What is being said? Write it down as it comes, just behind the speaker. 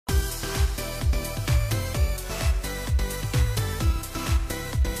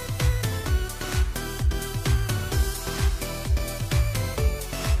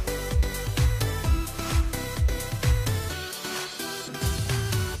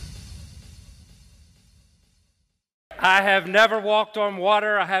I have never walked on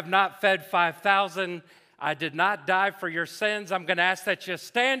water. I have not fed 5,000. I did not die for your sins. I'm going to ask that you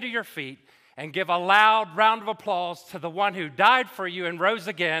stand to your feet and give a loud round of applause to the one who died for you and rose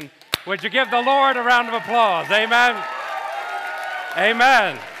again. Would you give the Lord a round of applause? Amen.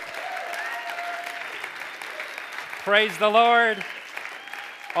 Amen. Praise the Lord.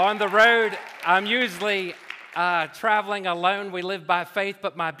 On the road, I'm usually traveling alone. We live by faith,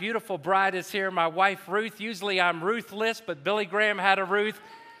 but my beautiful bride is here, my wife Ruth. Usually I'm Ruthless, but Billy Graham had a Ruth.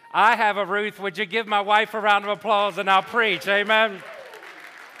 I have a Ruth. Would you give my wife a round of applause and I'll preach? Amen.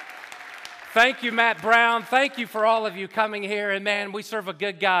 Thank you, Matt Brown. Thank you for all of you coming here. And man, we serve a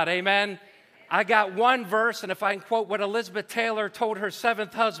good God. Amen. I got one verse, and if I can quote what Elizabeth Taylor told her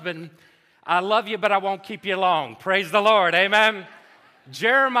seventh husband, I love you, but I won't keep you long. Praise the Lord. Amen.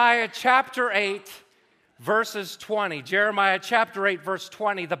 Jeremiah chapter 8. Verses 20, Jeremiah chapter 8, verse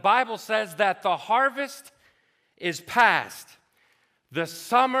 20, the Bible says that the harvest is past, the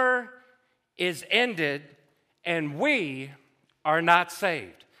summer is ended, and we are not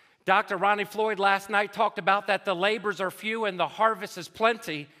saved. Dr. Ronnie Floyd last night talked about that the labors are few and the harvest is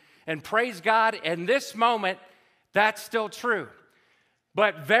plenty, and praise God, in this moment, that's still true.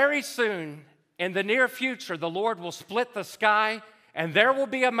 But very soon, in the near future, the Lord will split the sky, and there will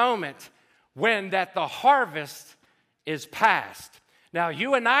be a moment when that the harvest is past. Now,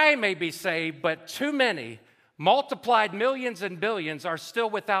 you and I may be saved, but too many, multiplied millions and billions, are still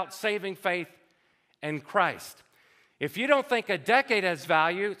without saving faith in Christ. If you don't think a decade has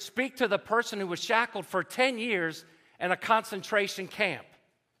value, speak to the person who was shackled for 10 years in a concentration camp.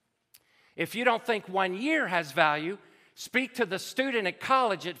 If you don't think 1 year has value, speak to the student at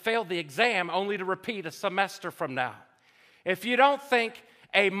college that failed the exam only to repeat a semester from now. If you don't think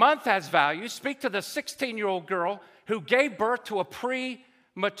a month has value, speak to the 16-year-old girl who gave birth to a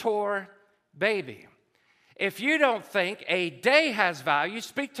premature baby. If you don't think a day has value,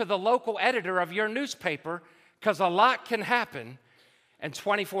 speak to the local editor of your newspaper, because a lot can happen in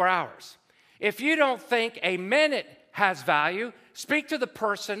 24 hours. If you don't think a minute has value, speak to the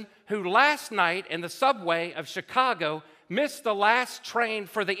person who last night in the subway of Chicago missed the last train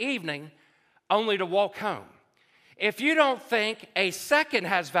for the evening only to walk home. If you don't think a second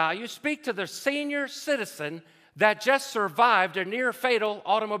has value, speak to the senior citizen that just survived a near-fatal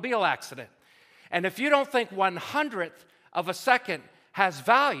automobile accident. And if you don't think 1/100th of a second has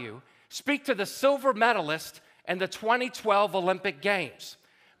value, speak to the silver medalist in the 2012 Olympic Games.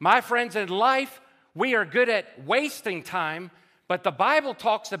 My friends, in life, we are good at wasting time, but the Bible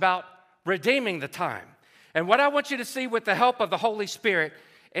talks about redeeming the time. And what I want you to see with the help of the Holy Spirit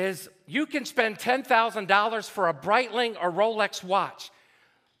is you can spend $10,000 for a Breitling or Rolex watch.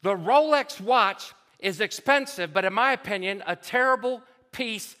 The Rolex watch is expensive, but in my opinion, a terrible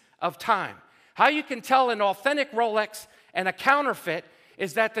piece of time. How you can tell an authentic Rolex and a counterfeit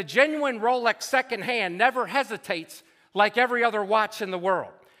is that the genuine Rolex secondhand never hesitates like every other watch in the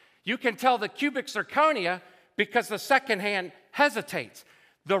world. You can tell the cubic zirconia because the secondhand hesitates.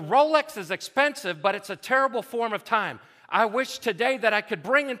 The Rolex is expensive, but it's a terrible form of time. I wish today that I could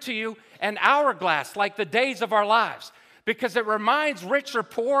bring into you an hourglass like the days of our lives, because it reminds rich or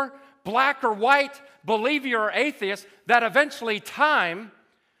poor, black or white, believer or atheist, that eventually time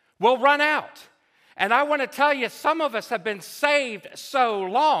will run out. And I want to tell you, some of us have been saved so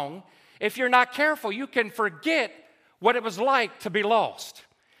long, if you're not careful, you can forget what it was like to be lost.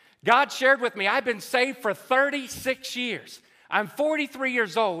 God shared with me, I've been saved for 36 years. I'm 43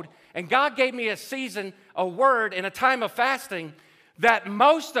 years old, and God gave me a season, a word in a time of fasting that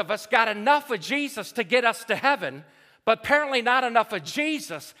most of us got enough of Jesus to get us to heaven, but apparently not enough of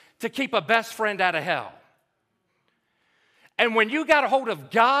Jesus to keep a best friend out of hell. And when you got a hold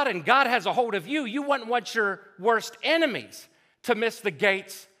of God and God has a hold of you, you wouldn't want your worst enemies to miss the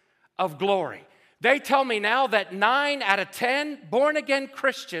gates of glory. They tell me now that 9 out of 10 born-again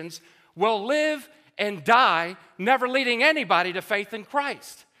Christians will live and die never leading anybody to faith in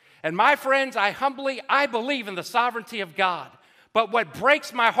Christ. And my friends, I believe in the sovereignty of God. But what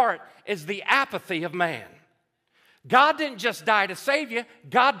breaks my heart is the apathy of man. God didn't just die to save you.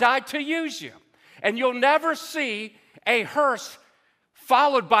 God died to use you. And you'll never see a hearse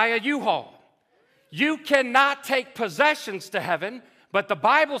followed by a U-Haul. You cannot take possessions to heaven, but the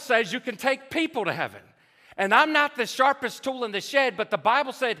Bible says you can take people to heaven. And I'm not the sharpest tool in the shed, but the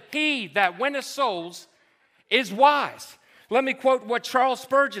Bible said, he that winneth souls is wise. Let me quote what Charles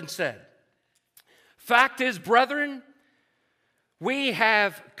Spurgeon said. Fact is, brethren, we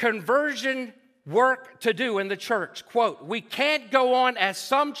have conversion work to do in the church. Quote, we can't go on as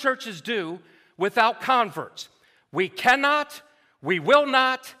some churches do without converts. We cannot, we will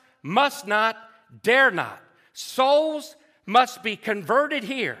not, must not, dare not. Souls must be converted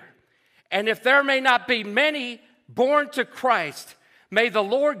here. And if there may not be many born to Christ, may the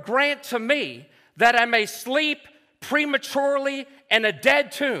Lord grant to me that I may sleep prematurely in a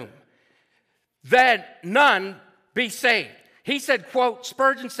dead tomb, that none be saved. He said, quote,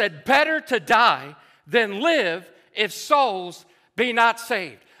 Spurgeon said, better to die than live if souls be not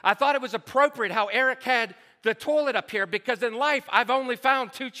saved. I thought it was appropriate how Eric had the toilet up here, because in life I've only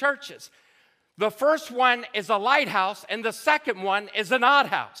found two churches. The first one is a lighthouse, and the second one is an odd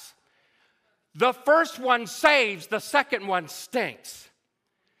house. The first one saves, the second one stinks.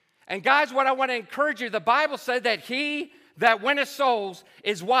 And guys, what I want to encourage you, the Bible said that he that winneth souls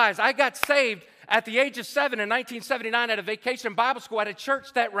is wise. I got saved at the age of 7 in 1979 at a vacation Bible school at a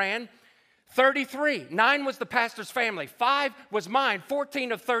church that ran 33. 9 was the pastor's family. 5 was mine,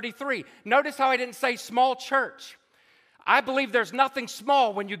 14 of 33. Notice how I didn't say small church. I believe there's nothing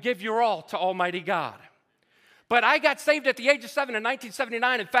small when you give your all to Almighty God. But I got saved at the age of 7 in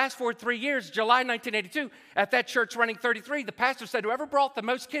 1979, and fast forward 3 years, July 1982, at that church running 33, the pastor said whoever brought the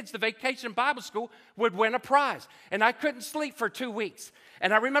most kids to vacation Bible school would win a prize. And I couldn't sleep for 2 weeks.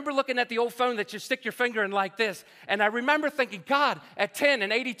 And I remember looking at the old phone that you stick your finger in like this, and I remember thinking, God, at 10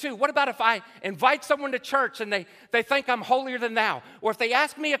 and 82, what about if I invite someone to church and they think I'm holier than thou? Or if they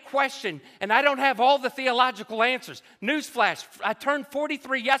ask me a question and I don't have all the theological answers. Newsflash, I turned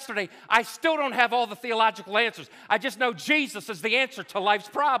 43 yesterday. I still don't have all the theological answers. I just know Jesus is the answer to life's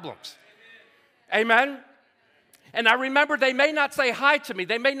problems. Amen? And I remember they may not say hi to me.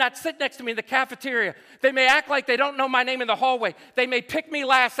 They may not sit next to me in the cafeteria. They may act like they don't know my name in the hallway. They may pick me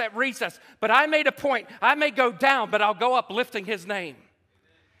last at recess. But I made a point. I may go down, but I'll go up lifting his name.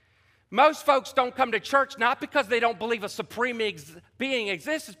 Most folks don't come to church not because they don't believe a supreme being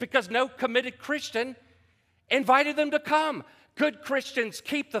exists. It's because no committed Christian invited them to come. Good Christians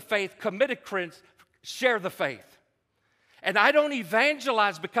keep the faith. Committed Christians share the faith. And I don't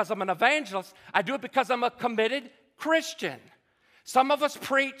evangelize because I'm an evangelist. I do it because I'm a committed Christian. Some of us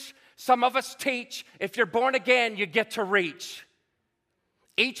preach, some of us teach. If you're born again, you get to reach.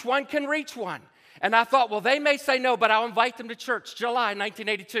 Each one can reach one. And I thought, well, they may say no, but I'll invite them to church. July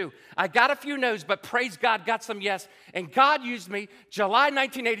 1982. I got a few no's, but praise God, got some yes. And God used me. July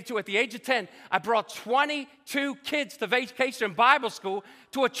 1982, at the age of 10, I brought 22 kids to vacation Bible school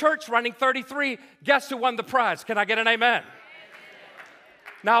to a church running 33. Guess who won the prize? Can I get an amen?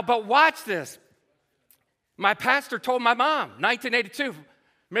 Now, but watch this. My pastor told my mom, 1982,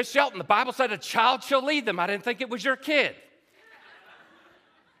 Miss Shelton, the Bible said a child shall lead them. I didn't think it was your kid.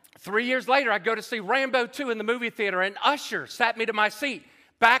 3 years later, I go to see Rambo 2 in the movie theater, and Usher sat me to my seat.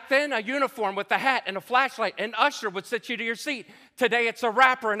 Back then, a uniform with a hat and a flashlight, and Usher would sit you to your seat. Today, it's a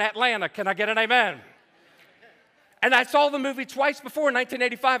rapper in Atlanta. Can I get an amen? And I saw the movie twice before, in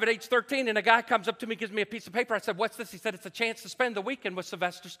 1985 at age 13, and a guy comes up to me, gives me a piece of paper. I said, what's this? He said, it's a chance to spend the weekend with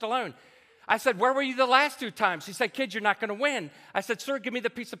Sylvester Stallone. I said, where were you the last 2 times? He said, kid, you're not going to win. I said, sir, give me the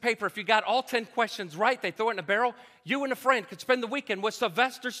piece of paper. If you got all 10 questions right, they throw it in a barrel. You and a friend could spend the weekend with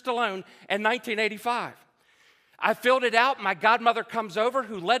Sylvester Stallone in 1985. I filled it out. My godmother comes over,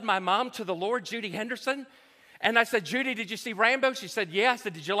 who led my mom to the Lord, Judy Henderson. And I said, Judy, did you see Rambo? She said, yeah. I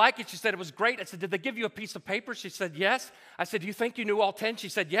said, did you like it? She said, it was great. I said, did they give you a piece of paper? She said, yes. I said, do you think you knew all 10? She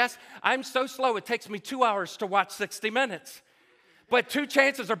said, yes. I'm so slow, it takes me 2 hours to watch 60 minutes. But 2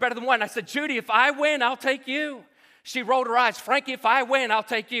 chances are better than 1. I said, Judy, if I win, I'll take you. She rolled her eyes. Frankie, if I win, I'll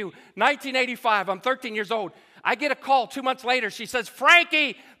take you. 1985, I'm 13 years old. I get a call 2 months later. She says,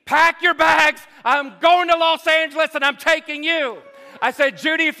 Frankie, pack your bags. I'm going to Los Angeles and I'm taking you. I said,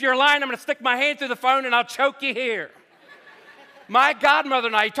 Judy, if you're lying, I'm going to stick my hand through the phone and I'll choke you here. My godmother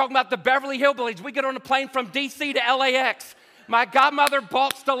and I, you're talking about the Beverly Hillbillies. We get on a plane from D.C. to LAX. My godmother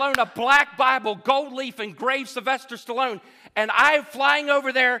bought Stallone a black Bible, gold leaf, engraved Sylvester Stallone. And I'm flying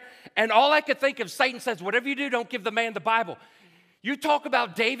over there, and all I could think of, Satan says, whatever you do, don't give the man the Bible. You talk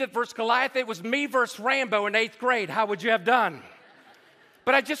about David versus Goliath, it was me versus Rambo in 8th grade. How would you have done?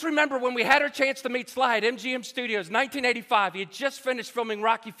 But I just remember when we had our chance to meet Sly at MGM Studios, 1985. He had just finished filming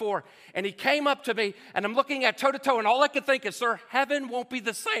Rocky IV, and he came up to me, and I'm looking at toe-to-toe, and all I could think is, sir, heaven won't be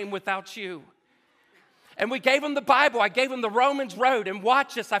the same without you. And we gave him the Bible. I gave him the Romans Road. And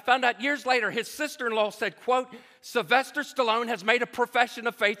watch this. I found out years later, his sister-in-law said, quote, Sylvester Stallone has made a profession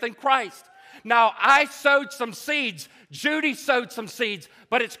of faith in Christ. Now, I sowed some seeds. Judy sowed some seeds.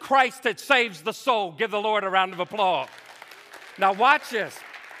 But it's Christ that saves the soul. Give the Lord a round of applause. Now, watch this.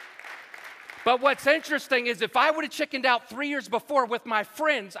 But what's interesting is if I would have chickened out 3 years before with my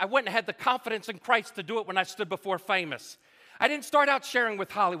friends, I wouldn't have had the confidence in Christ to do it when I stood before famous. I didn't start out sharing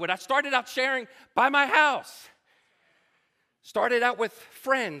with Hollywood. I started out sharing by my house. Started out with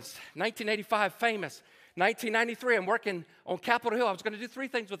friends, 1985, famous. 1993, I'm working on Capitol Hill. I was going to do three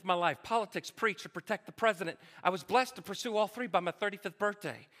things with my life: politics, preach, or protect the president. I was blessed to pursue all three by my 35th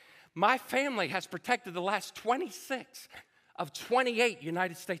birthday. My family has protected the last 26 of 28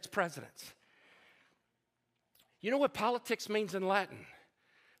 United States presidents. You know what politics means in Latin?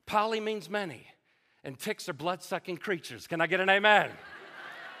 Poly means many, and ticks are blood-sucking creatures. Can I get an amen?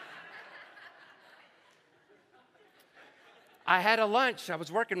 I had a lunch. I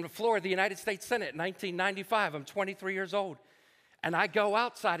was working the floor of the United States Senate in 1995. I'm 23 years old. And I go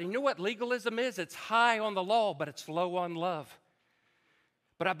outside, and you know what legalism is? It's high on the law, but it's low on love.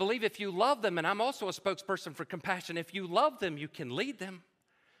 But I believe if you love them, and I'm also a spokesperson for compassion, if you love them, you can lead them.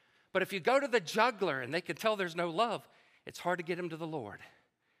 But if you go to the juggler and they can tell there's no love, it's hard to get them to the Lord.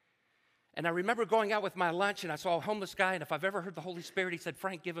 And I remember going out with my lunch, and I saw a homeless guy, and if I've ever heard the Holy Spirit, he said,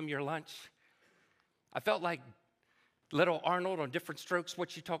 "Frank, give him your lunch." I felt like little Arnold on Different Strokes.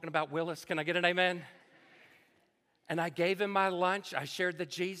 What you talking about, Willis? Can I get an amen? And I gave him my lunch. I shared the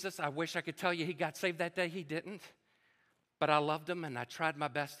Jesus. I wish I could tell you he got saved that day. He didn't. But I loved him, and I tried my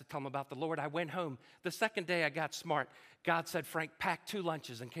best to tell him about the Lord. I went home. The second day, I got smart. God said, "Frank, pack 2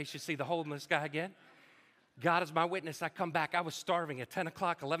 lunches in case you see the homeless guy again." God is my witness. I come back. I was starving at 10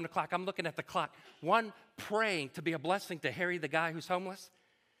 o'clock, 11 o'clock. I'm looking at the clock. 1, praying to be a blessing to Harry, the guy who's homeless.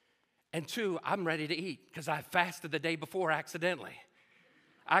 And 2, I'm ready to eat because I fasted the day before accidentally.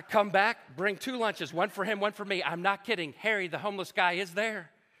 I come back, bring 2 lunches, 1 for him, 1 for me. I'm not kidding. Harry, the homeless guy, is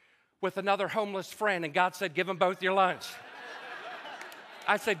there with another homeless friend, and God said, "Give them both your lunch."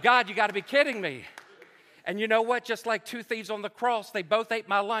 I said, "God, you got to be kidding me." And you know what? Just like 2 thieves on the cross, they both ate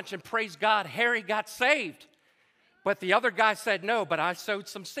my lunch, and praise God, Harry got saved. But the other guy said, "No, but I sowed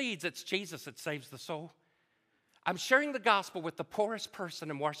some seeds." It's Jesus that saves the soul. I'm sharing the gospel with the poorest person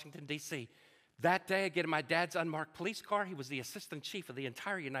in Washington, D.C. That day, I get in my dad's unmarked police car. He was the assistant chief of the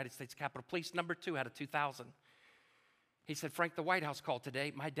entire United States Capitol Police, number 2 out of 2,000. He said, "Frank, the White House called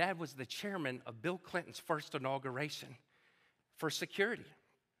today." My dad was the chairman of Bill Clinton's first inauguration for security.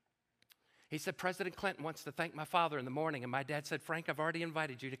 He said, "President Clinton wants to thank my father in the morning." And my dad said, "Frank, I've already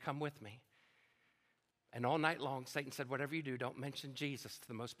invited you to come with me." And all night long, Satan said, "Whatever you do, don't mention Jesus to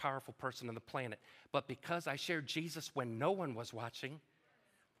the most powerful person on the planet." But because I shared Jesus when no one was watching,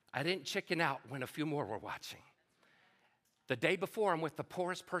 I didn't chicken out when a few more were watching. The day before, I'm with the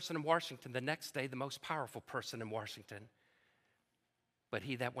poorest person in Washington. The next day, the most powerful person in Washington. But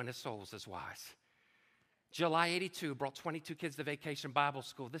he that winneth souls is wise. July 82, brought 22 kids to Vacation Bible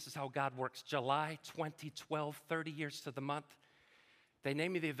School. This is how God works. July 2012, 30 years to the month. They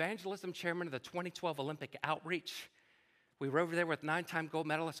named me the evangelism chairman of the 2012 Olympic Outreach. We were over there with 9-time gold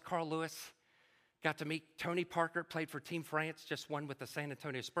medalist Carl Lewis. Got to meet Tony Parker, played for Team France, just won with the San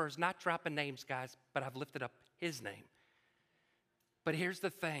Antonio Spurs. Not dropping names, guys, but I've lifted up his name. But here's the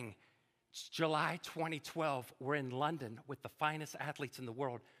thing. It's July 2012, we're in London with the finest athletes in the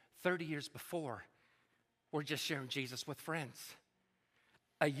world. 30 years before, we're just sharing Jesus with friends.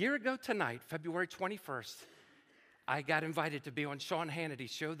 A year ago tonight, February 21st, I got invited to be on Sean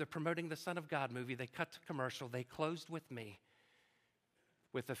Hannity's show. They're promoting the Son of God movie. They cut to commercial. They closed with me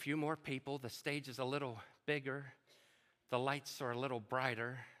with a few more people. The stage is a little bigger. The lights are a little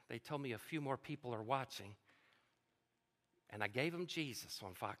brighter. They told me a few more people are watching. And I gave them Jesus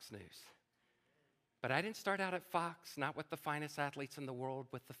on Fox News. But I didn't start out at Fox, not with the finest athletes in the world,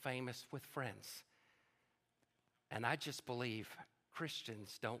 with the famous, with friends. And I just believe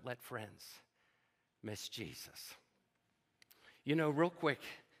Christians don't let friends miss Jesus. You know, real quick,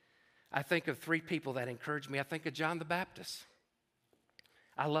 I think of 3 people that encouraged me. I think of John the Baptist.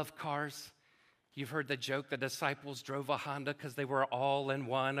 I love cars. You've heard the joke, the disciples drove a Honda because they were all in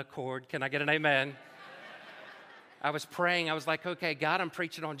one accord. Can I get an amen? I was praying. I was like, "Okay, God, I'm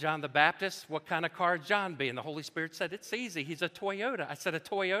preaching on John the Baptist. What kind of car would John be?" And the Holy Spirit said, "It's easy. He's a Toyota." I said, "A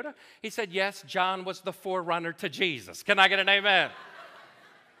Toyota?" He said, "Yes, John was the forerunner to Jesus." Can I get an amen?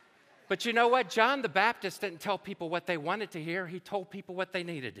 But you know what? John the Baptist didn't tell people what they wanted to hear. He told people what they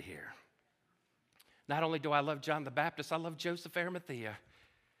needed to hear. Not only do I love John the Baptist, I love Joseph Arimathea.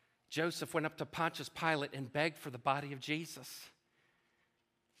 Joseph went up to Pontius Pilate and begged for the body of Jesus.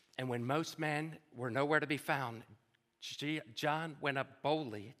 And when most men were nowhere to be found, John went up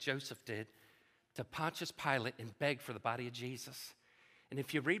boldly, Joseph did, to Pontius Pilate and begged for the body of Jesus. And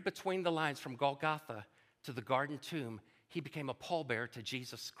if you read between the lines from Golgotha to the garden tomb, he became a pallbearer to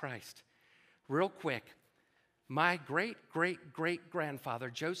Jesus Christ. Real quick, my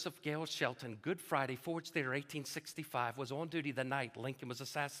great-great-great-grandfather, Joseph Gale Shelton, Good Friday, Ford's Theater, 1865, was on duty the night Lincoln was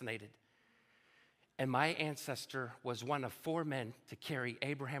assassinated. And my ancestor was one of 4 men to carry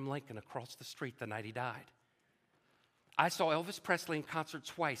Abraham Lincoln across the street the night he died. I saw Elvis Presley in concert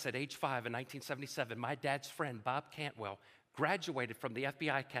twice at age 5 in 1977. My dad's friend, Bob Cantwell, graduated from the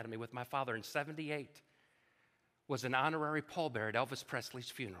FBI Academy with my father in 78, was an honorary pallbearer at Elvis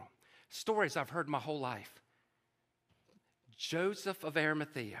Presley's funeral. Stories I've heard my whole life. Joseph of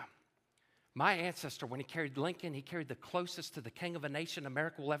Arimathea, my ancestor, when he carried Lincoln, he carried the closest to the king of a nation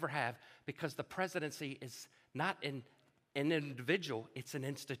America will ever have, because the presidency is not an individual, it's an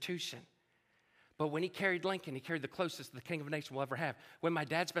institution. But when he carried Lincoln, he carried the closest to the king of a nation we'll ever have. When my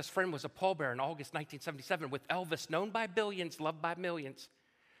dad's best friend was a pallbearer in August 1977 with Elvis, known by billions, loved by millions.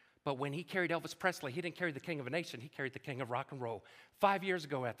 But when he carried Elvis Presley, he didn't carry the king of a nation, he carried the king of rock and roll. 5 years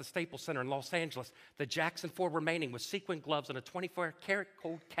ago at the Staples Center in Los Angeles, the Jackson 4 remaining with sequin gloves and a 24-karat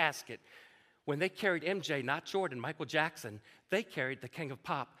gold casket. When they carried MJ, not Jordan, Michael Jackson, they carried the king of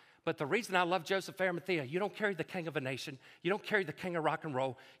pop. But the reason I love Joseph of Arimathea, you don't carry the king of a nation, you don't carry the king of rock and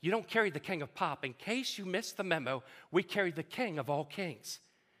roll, you don't carry the king of pop. In case you missed the memo, we carry the king of all kings.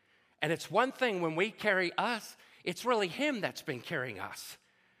 And it's one thing when we carry us, it's really him that's been carrying us.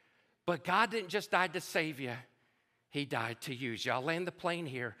 But God didn't just die to save you, he died to use you. I'll land the plane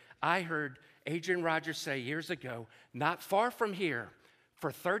here. I heard Adrian Rogers say years ago, not far from here,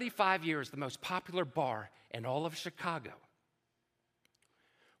 for 35 years, the most popular bar in all of Chicago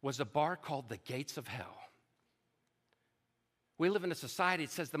was a bar called the Gates of Hell. We live in a society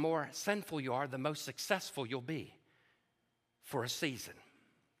that says the more sinful you are, the most successful you'll be for a season.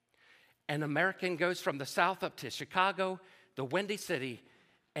 An American goes from the South up to Chicago, the Windy City,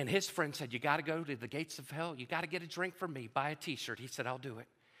 and his friend said, you got to go to the Gates of Hell. You got to get a drink from me, buy a T-shirt. He said, I'll do it.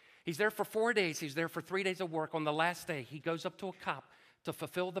 He's there for 4 days. He's there for 3 days of work. On the last day, he goes up to a cop to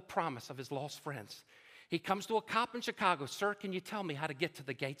fulfill the promise of his lost friends. He comes to a cop in Chicago. Sir, can you tell me how to get to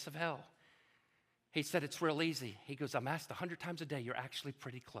the Gates of Hell? He said, it's real easy. He goes, I'm asked 100 times a day. You're actually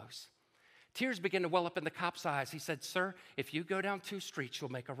pretty close. Tears begin to well up in the cop's eyes. He said, sir, if you go down 2 streets,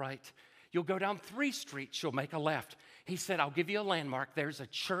 you'll make a right. You'll go down 3 streets, you'll make a left. He said, I'll give you a landmark. There's a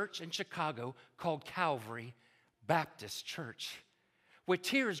church in Chicago called Calvary Baptist Church. With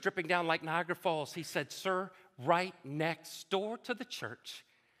tears dripping down like Niagara Falls, he said, sir, right next door to the church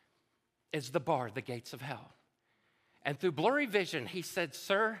is the bar, the Gates of Hell. And through blurry vision, he said,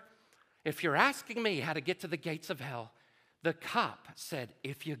 sir, if you're asking me how to get to the Gates of Hell, the cop said,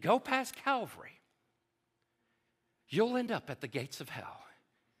 if you go past Calvary, you'll end up at the Gates of Hell.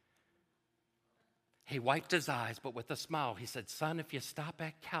 He wiped his eyes, but with a smile, he said, son, if you stop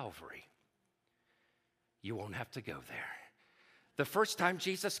at Calvary, you won't have to go there. The first time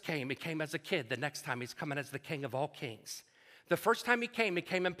Jesus came, he came as a kid. The next time, he's coming as the King of all kings. The first time he came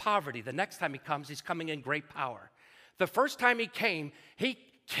in poverty. The next time he comes, he's coming in great power. The first time he came, he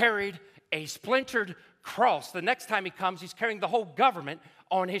carried a splintered cross. The next time he comes, he's carrying the whole government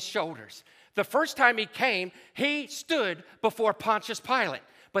on his shoulders. The first time he came, he stood before Pontius Pilate.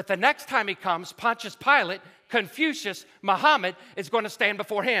 But the next time he comes, Pontius Pilate, Confucius, Muhammad is going to stand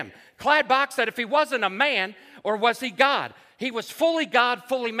before him. Clyde Bock said if he wasn't a man, or was he God? He was fully God,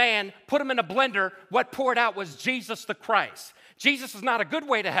 fully man. Put him in a blender. What poured out was Jesus the Christ. Jesus is not a good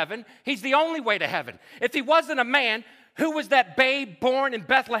way to heaven. He's the only way to heaven. If he wasn't a man, who was that babe born in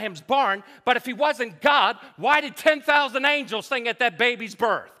Bethlehem's barn? But if he wasn't God, why did 10,000 angels sing at that baby's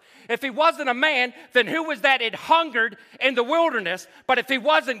birth? If he wasn't a man, then who was that had hungered in the wilderness? But if he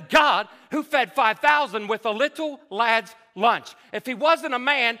wasn't God, who fed 5,000 with a little lad's lunch? If he wasn't a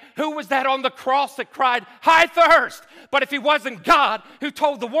man, who was that on the cross that cried, I thirst? But if he wasn't God, who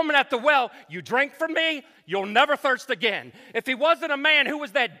told the woman at the well, you drink from me, you'll never thirst again. If he wasn't a man, who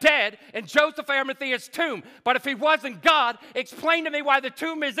was that dead in Joseph of Arimathea's tomb? But if he wasn't God, explain to me why the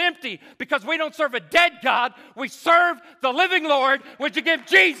tomb is empty. Because we don't serve a dead God, we serve the living Lord. Would you give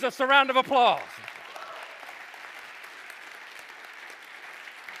Jesus a round of applause?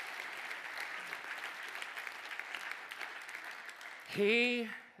 He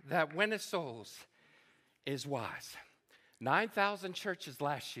that winneth souls is wise. 9,000 churches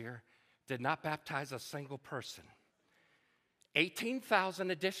last year did not baptize a single person. 18,000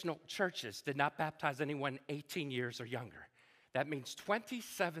 additional churches did not baptize anyone 18 years or younger. That means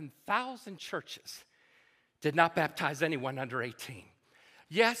 27,000 churches did not baptize anyone under 18.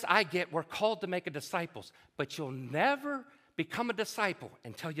 Yes, I get we're called to make disciples, but you'll never become a disciple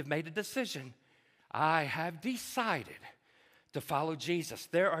until you've made a decision. I have decided to follow Jesus.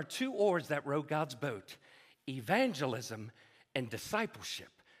 There are 2 oars that row God's boat: evangelism and discipleship.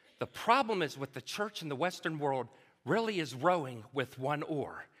 The problem is with the church in the Western world really is rowing with 1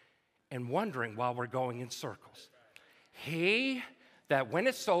 oar and wondering while we're going in circles. He that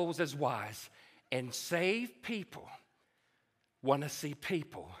winneth souls is wise, and save people want to see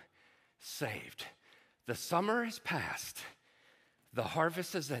people saved. The summer is past, the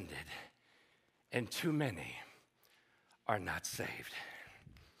harvest has ended, and too many are not saved.